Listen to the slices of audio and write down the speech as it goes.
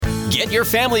Get your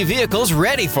family vehicles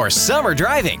ready for summer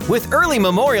driving with early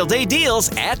Memorial Day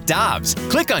deals at Dobbs.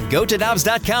 Click on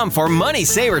GoToDobbs.com for money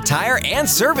saver tire and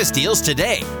service deals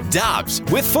today. Dobbs,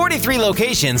 with 43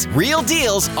 locations, real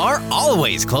deals are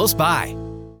always close by.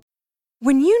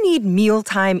 When you need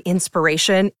mealtime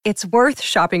inspiration, it's worth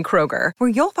shopping Kroger, where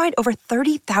you'll find over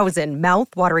 30,000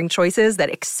 mouth-watering choices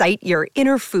that excite your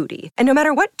inner foodie. And no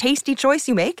matter what tasty choice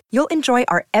you make, you'll enjoy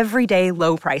our everyday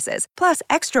low prices, plus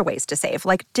extra ways to save,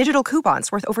 like digital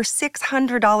coupons worth over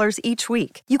 $600 each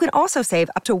week. You can also save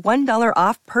up to $1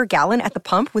 off per gallon at the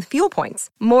pump with fuel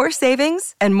points. More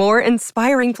savings and more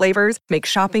inspiring flavors make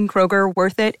shopping Kroger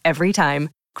worth it every time.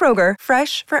 Kroger,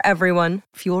 fresh for everyone.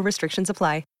 Fuel restrictions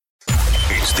apply.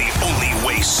 It's the only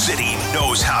way City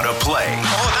knows how to play.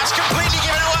 Oh, that's completely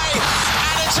given away.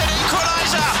 And it's an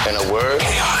equalizer. In a word,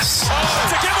 Chaos. Oh,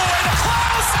 to give away to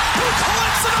Klaus, who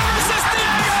clips it over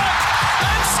Sestiega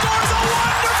and scores a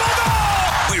wonderful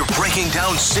goal. We're breaking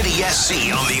down City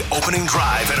SC on the opening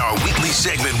drive in our weekly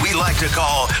segment we like to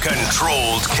call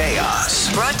Controlled Chaos.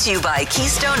 Brought to you by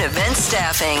Keystone Event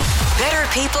Staffing. Better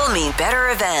people mean better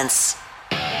events.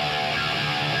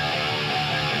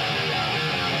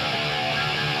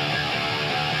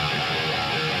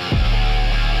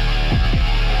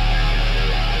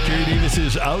 Jerry Davis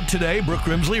is out today. Brooke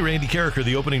Grimsley, Randy Carricker,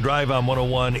 the opening drive on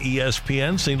 101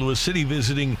 ESPN. St. Louis City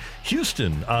visiting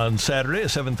Houston on Saturday, a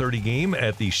 7:30 game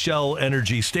at the Shell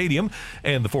Energy Stadium.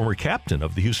 And the former captain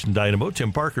of the Houston Dynamo,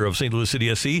 Tim Parker of St. Louis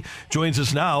City SC, joins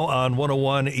us now on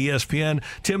 101 ESPN.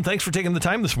 Tim, thanks for taking the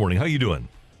time this morning. How you doing?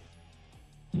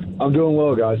 I'm doing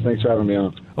well, guys. Thanks for having me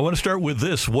on. I want to start with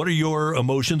this. What are your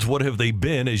emotions? What have they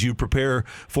been as you prepare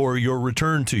for your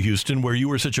return to Houston, where you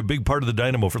were such a big part of the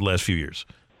Dynamo for the last few years?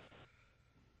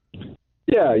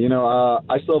 Yeah,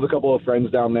 I still have a couple of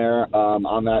friends down there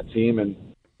on that team, and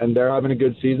they're having a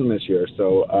good season this year.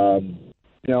 So,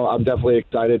 I'm definitely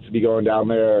excited to be going down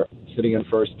there, sitting in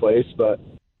first place. But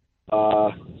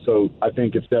so I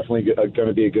think it's definitely going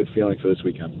to be a good feeling for this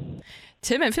weekend.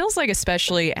 Tim, it feels like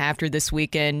especially after this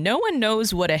weekend, no one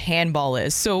knows what a handball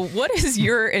is. So what is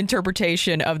your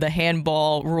interpretation of the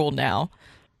handball rule now?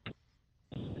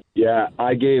 Yeah,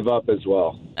 I gave up as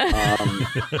well.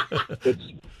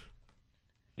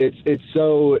 It's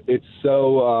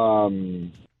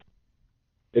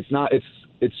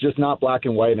just not black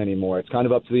and white anymore. It's kind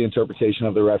of up to the interpretation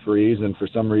of the referees, and for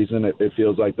some reason, it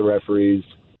feels like the referees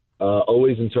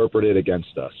always interpret it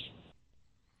against us.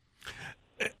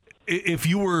 If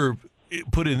you were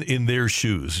put in their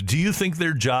shoes, do you think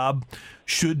their job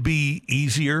should be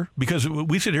easier? Because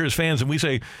we sit here as fans and we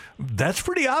say, that's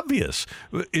pretty obvious.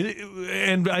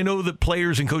 And I know that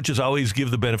players and coaches always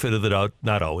give the benefit of the doubt,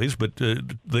 not always, but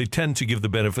they tend to give the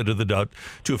benefit of the doubt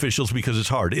to officials because it's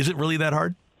hard. Is it really that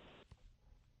hard?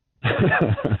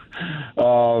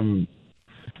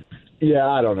 Yeah,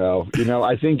 I don't know.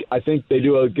 I think they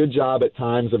do a good job at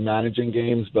times of managing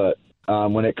games, but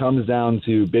when it comes down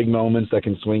to big moments that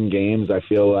can swing games, I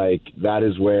feel like that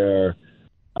is where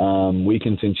we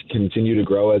can continue to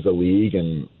grow as a league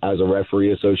and as a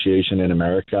referee association in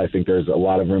America. I think there's a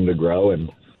lot of room to grow, and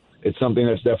it's something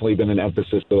that's definitely been an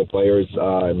emphasis for the players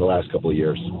in the last couple of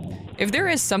years. If there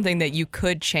is something that you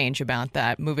could change about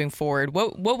that moving forward,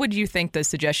 what would you think the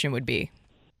suggestion would be?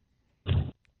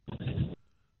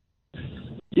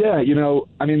 Yeah,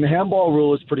 the handball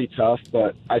rule is pretty tough,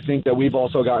 but I think that we've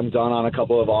also gotten done on a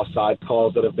couple of offside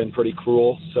calls that have been pretty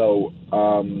cruel. So,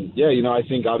 I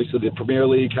think obviously the Premier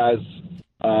League has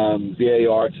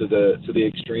VAR to the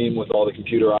extreme with all the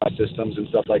computerized systems and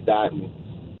stuff like that. And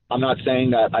I'm not saying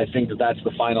that I think that that's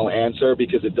the final answer,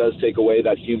 because it does take away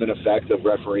that human effect of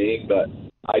refereeing, but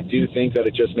I do think that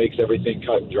it just makes everything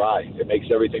cut and dry. It makes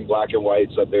everything black and white,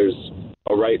 so there's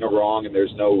a right and a wrong, and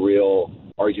there's no real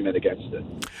argument against it.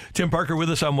 Tim Parker with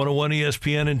us on 101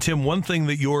 ESPN. And Tim, one thing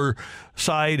that your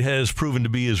side has proven to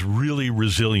be is really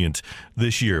resilient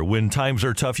this year. When times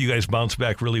are tough, you guys bounce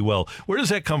back really well. Where does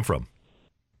that come from?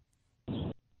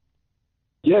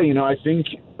 Yeah, I think,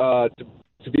 to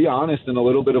be honest, in a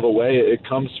little bit of a way, it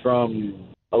comes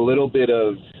from a little bit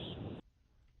of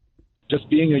just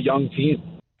being a young team.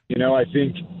 I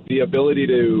think the ability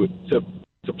to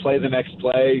play the next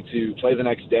play, to play the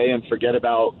next day and forget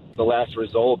about the last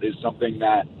result is something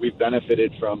that we've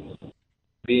benefited from,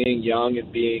 being young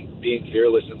and being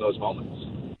fearless in those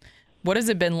moments. What has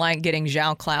it been like getting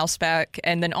João Klaus back,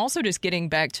 and then also just getting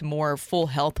back to more full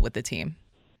health with the team?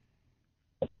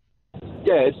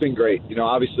 Yeah, it's been great.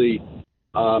 Obviously,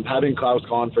 having Klaus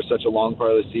gone for such a long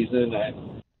part of the season,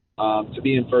 and to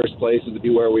be in first place and to be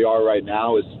where we are right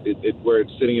now we're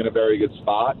sitting in a very good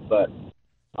spot, but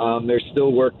there's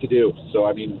still work to do. So,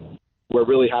 we're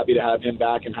really happy to have him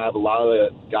back and have a lot of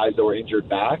the guys that were injured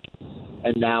back.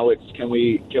 And now it's can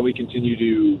we continue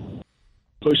to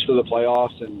push for the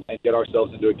playoffs and get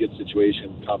ourselves into a good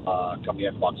situation come the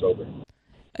end of October.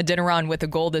 Adeniran with a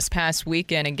goal this past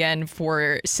weekend again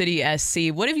for City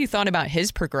SC. What have you thought about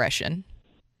his progression?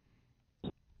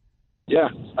 Yeah,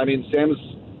 I mean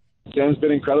Sam's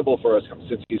been incredible for us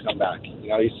since he's come back. You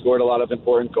know, he's scored a lot of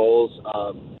important goals.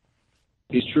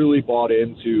 He's truly bought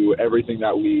into everything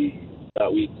that we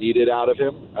needed out of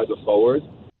him as a forward.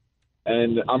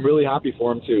 And I'm really happy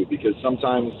for him, too, because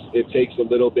sometimes it takes a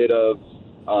little bit of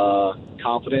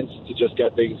confidence to just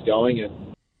get things going.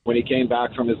 And when he came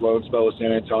back from his loan spell with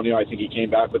San Antonio, I think he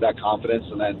came back with that confidence,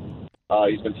 and then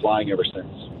he's been flying ever since.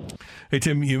 Hey,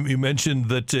 Tim, you mentioned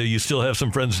that you still have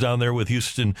some friends down there with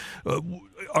Houston.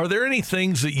 Are there any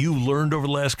things that you learned over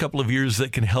the last couple of years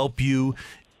that can help you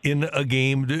in a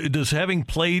game? Does having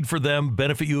played for them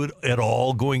benefit you at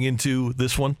all going into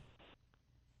this one?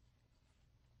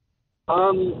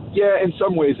 Yeah, in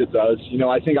some ways it does. You know,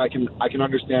 I think I can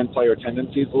understand player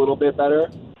tendencies a little bit better,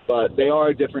 but they are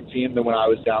a different team than when I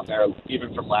was down there,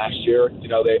 even from last year. You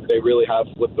know, they really have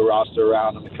flipped the roster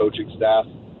around and the coaching staff.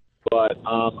 But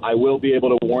I will be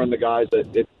able to warn the guys that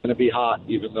it's going to be hot,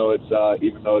 even though it's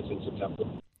in September.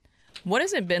 What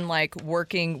has it been like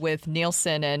working with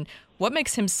Nielsen, and what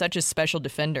makes him such a special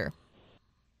defender?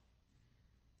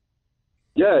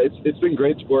 Yeah, it's been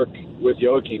great to work with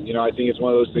Joachim. You know, I think it's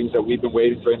one of those things that we've been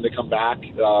waiting for him to come back,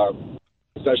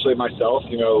 especially myself.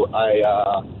 You know,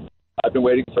 I've been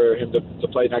waiting for him to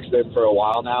play next to him for a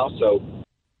while now. So,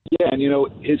 yeah, and, you know,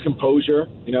 his composure,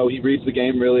 you know, he reads the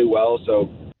game really well. So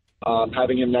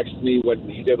having him next to me when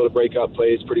he's able to break up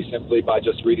plays pretty simply by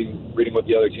just reading what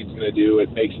the other team's going to do,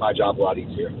 it makes my job a lot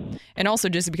easier. And also,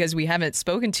 just because we haven't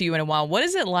spoken to you in a while, what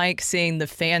is it like seeing the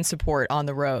fan support on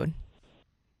the road?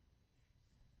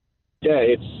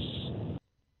 Yeah,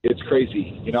 it's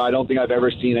crazy. You know, I don't think I've ever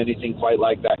seen anything quite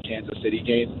like that Kansas City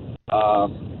game.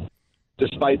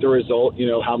 Despite the result, you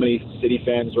know, how many City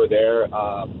fans were there,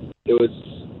 it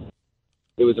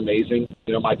was amazing.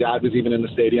 You know, my dad was even in the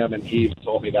stadium, and he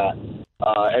told me that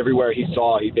everywhere he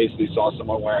basically saw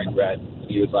someone wearing red. And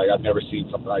he was like, I've never seen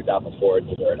something like that before,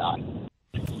 neither had I.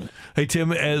 Hey,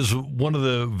 Tim, as one of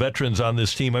the veterans on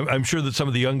this team, I'm sure that some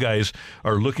of the young guys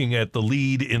are looking at the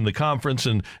lead in the conference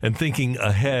and thinking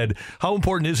ahead. How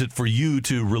important is it for you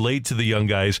to relate to the young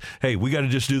guys, hey, we got to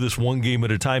just do this one game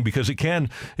at a time, because it can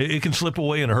slip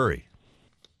away in a hurry?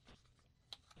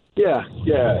 Yeah,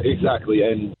 exactly.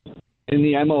 And in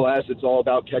the MLS, it's all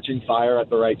about catching fire at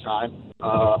the right time,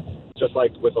 just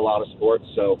like with a lot of sports.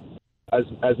 So as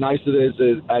nice as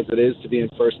it is to be in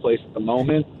first place at the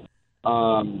moment,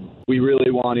 we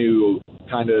really want to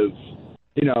kind of,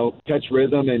 you know, catch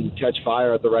rhythm and catch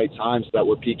fire at the right time so that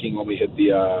we're peaking when we hit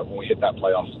that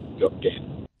playoff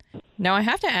game. Now, I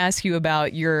have to ask you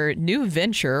about your new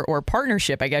venture, or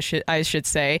partnership, I guess I should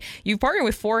say. You've partnered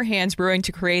with Four Hands Brewing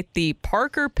to create the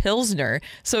Parker Pilsner.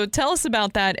 So tell us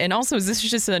about that. And also, is this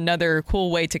just another cool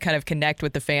way to kind of connect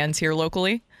with the fans here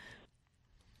locally?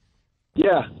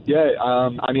 Yeah.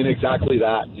 I mean, exactly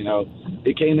that. You know,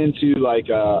 it came into like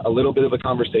a little bit of a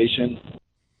conversation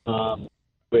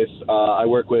with. I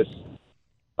work with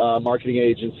a marketing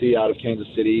agency out of Kansas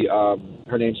City.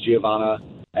 Her name's Giovanna,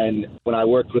 and when I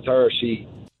worked with her,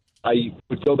 I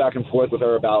would go back and forth with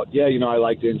her about, you know, I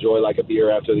like to enjoy like a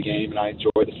beer after the game, and I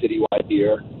enjoy the citywide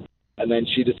beer. And then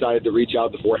she decided to reach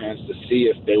out to Four Hands to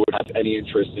see if they would have any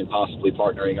interest in possibly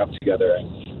partnering up together.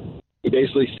 And we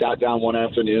basically sat down one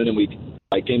afternoon and we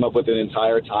came up with an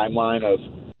entire timeline of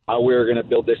how we were going to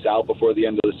build this out before the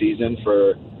end of the season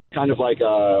for kind of like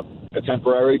a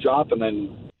temporary drop, and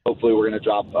then hopefully we're going to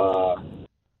drop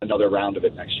another round of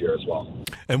it next year as well.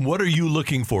 And what are you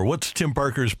looking for? What's Tim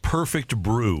Parker's perfect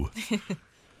brew?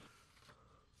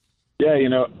 Yeah, you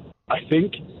know, I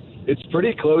think it's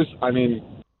pretty close. I mean,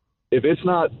 if it's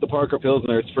not the Parker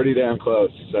Pilsner, it's pretty damn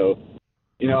close. So,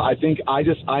 you know, I think I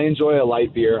enjoy a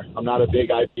light beer. I'm not a big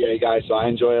IPA guy, so I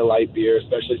enjoy a light beer,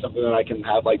 especially something that I can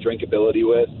have like drinkability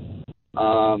with.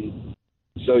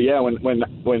 So yeah, when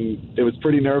it was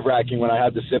pretty nerve wracking when I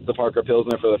had to sip the Parker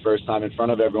Pilsner for the first time in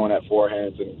front of everyone at Four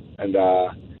Hands, and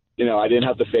you know, I didn't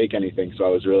have to fake anything, so I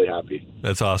was really happy.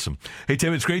 That's awesome. Hey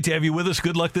Tim, it's great to have you with us.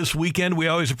 Good luck this weekend. We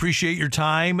always appreciate your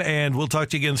time, and we'll talk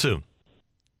to you again soon.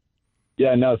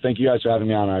 Yeah, no, thank you guys for having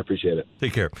me on. I appreciate it.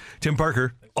 Take care. Tim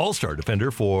Parker, all-star defender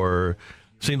for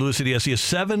St. Louis City SC, a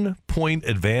 7-point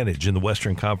advantage in the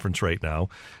Western Conference right now.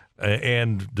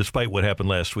 And despite what happened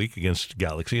last week against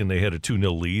Galaxy, and they had a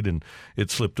 2-0 lead, and it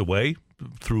slipped away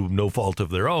through no fault of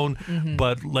their own. Mm-hmm.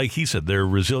 But like he said, they're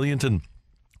resilient, and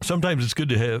sometimes it's good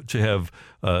to have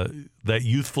that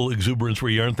youthful exuberance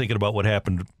where you aren't thinking about what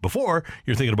happened before.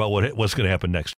 You're thinking about what's going to happen next.